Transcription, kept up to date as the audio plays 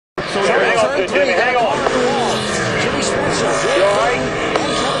turn 3, got a car on the wall. Jimmy Spencer, Will Burton,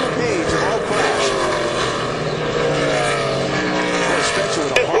 and Kevin LePage have all crashed. Boy, Spencer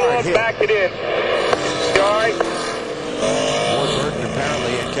with a hard hit. Back it in. All right. Will Burton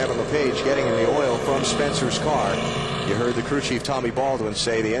apparently and Kevin LePage getting in the oil from Spencer's car. You heard the crew chief Tommy Baldwin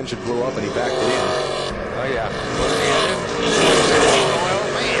say the engine blew up and he backed it in. Oh yeah.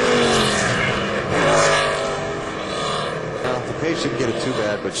 Well, LePage didn't get it too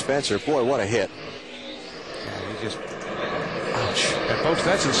bad, but Spencer, boy, what a hit. Yeah, he just, ouch. And folks,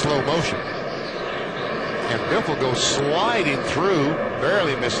 that's in slow motion. And Biffle goes sliding through,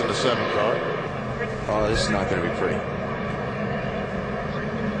 barely missing the 7 car. Oh, this is not going to be pretty.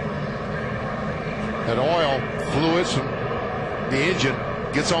 That oil fluids from the engine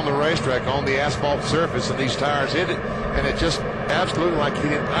gets on the racetrack on the asphalt surface, and these tires hit it, and it just absolutely like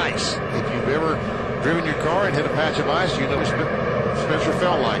hitting ice. If you've ever driven your car and hit a patch of ice, you know what Spencer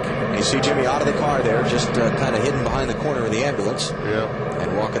felt like. You see Jimmy out of the car there, just kind of hidden behind the corner of the ambulance. Yeah.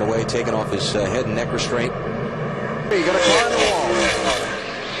 And walking away, taking off his head and neck restraint. Hey, you got a car on the wall.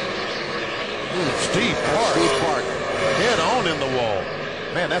 Steve Park. Head on in the wall.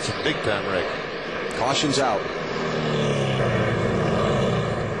 Man, that's a big time wreck. Caution's out.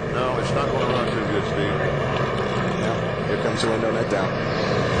 No, it's not going to run too good, Steve. Yeah, here comes the window net down.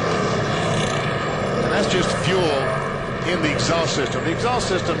 And that's just fuel in the exhaust system. The exhaust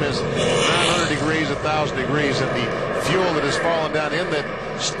system is 900 degrees, 1,000 degrees, and the fuel that is falling down in that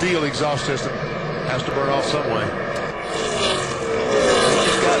steel exhaust system has to burn off some way.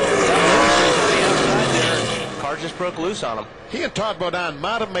 Car just broke loose on him. He and Todd Bodine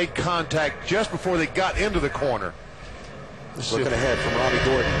might have made contact just before they got into the corner. Looking ahead from Robbie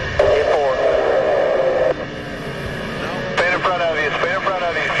Gordon. Spin in front of you. Spin in front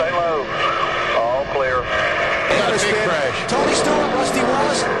of you. Stay low. All clear. Got a big crash. Tony Stewart, Rusty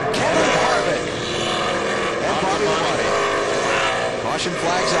Wallace, Kevin Harvick, and Bobby Labonte. Caution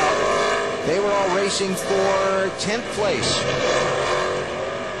flags out. They were all racing for 10th place.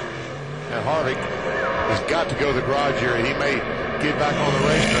 And Harvick has got to go to the garage area. He may get back on the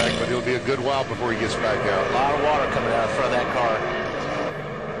racetrack, but it'll be a good while before he gets back out. A lot of water coming out in front of that car.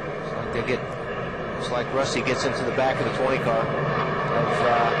 It's like Rusty gets into the back of the 20 car.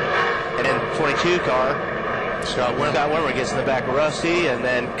 And then the 22 car, Scott Wimmer gets in the back of Rusty, and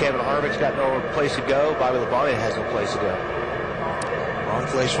then Kevin Harvick's got no place to go. Bobby Labonte has no place to go. Wrong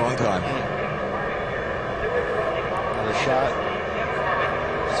place, wrong time. Another shot.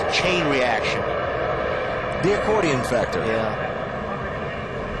 It's a chain reaction. The accordion factor. Yeah.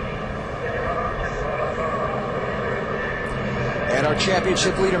 And our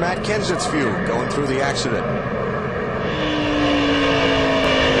championship leader, Matt Kenseth's view, going through the accident. You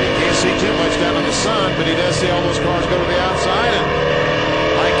can't see too much down in the sun, but he does see all those cars go to the outside, and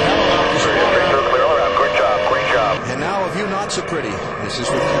Mike Helen off the spotter. Good job. Great job. And now a view not so pretty. This is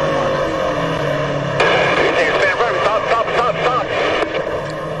with Kevin Harvick. Stop.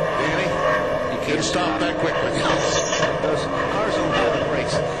 Danny, you can't stop that quickly. Those cars don't have the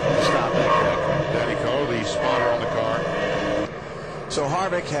brakes to stop that quick. Danny Cole, the spotter on the car. So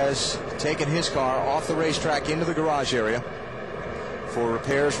Harvick has taken his car off the racetrack into the garage area for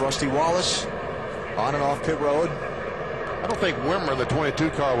repairs. Rusty Wallace on and off pit road. I don't think Wimmer, the 22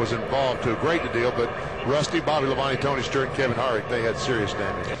 car, was involved to a great deal, but Rusty, Bobby Labonte, Tony Stewart, and Kevin Harvick, they had serious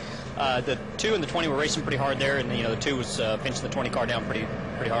damage. The 2 and the 20 were racing pretty hard there, and the 2 was pinching the 20 car down pretty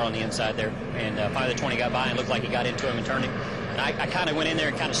hard on the inside there. And finally the 20 got by and looked like he got into him and turned him. And I kind of went in there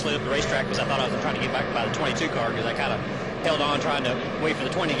and kind of slid up the racetrack because I thought I was trying to get back by the 22 car, because I kind of held on trying to wait for the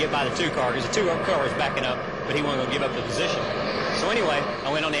 20 to get by the 2 car, because the 2 car was backing up, but he wasn't going to give up the position. So anyway,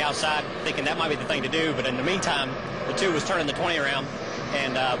 I went on the outside thinking that might be the thing to do, but in the meantime, the 2 was turning the 20 around,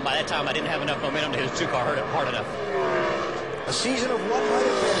 and by that time I didn't have enough momentum to hit the 2 car hard enough. A season of what might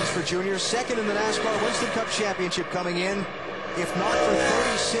have been for Junior, second in the NASCAR Winston Cup Championship coming in. If not for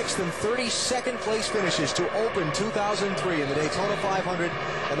 36th and 32nd place finishes to open 2003 in the Daytona 500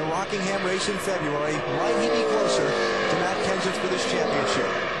 and the Rockingham race in February, might he be closer to Matt Kenseth for this championship?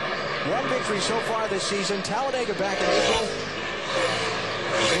 One victory so far this season, Talladega back in April.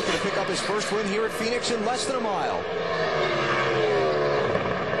 He's looking to pick up his first win here at Phoenix in less than a mile.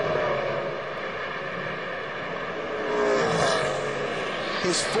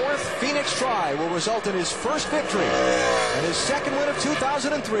 His 4th Phoenix try will result in his first victory and his second win of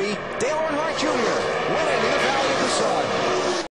 2003. Dale Earnhardt Jr. winning in the Valley of the Sun.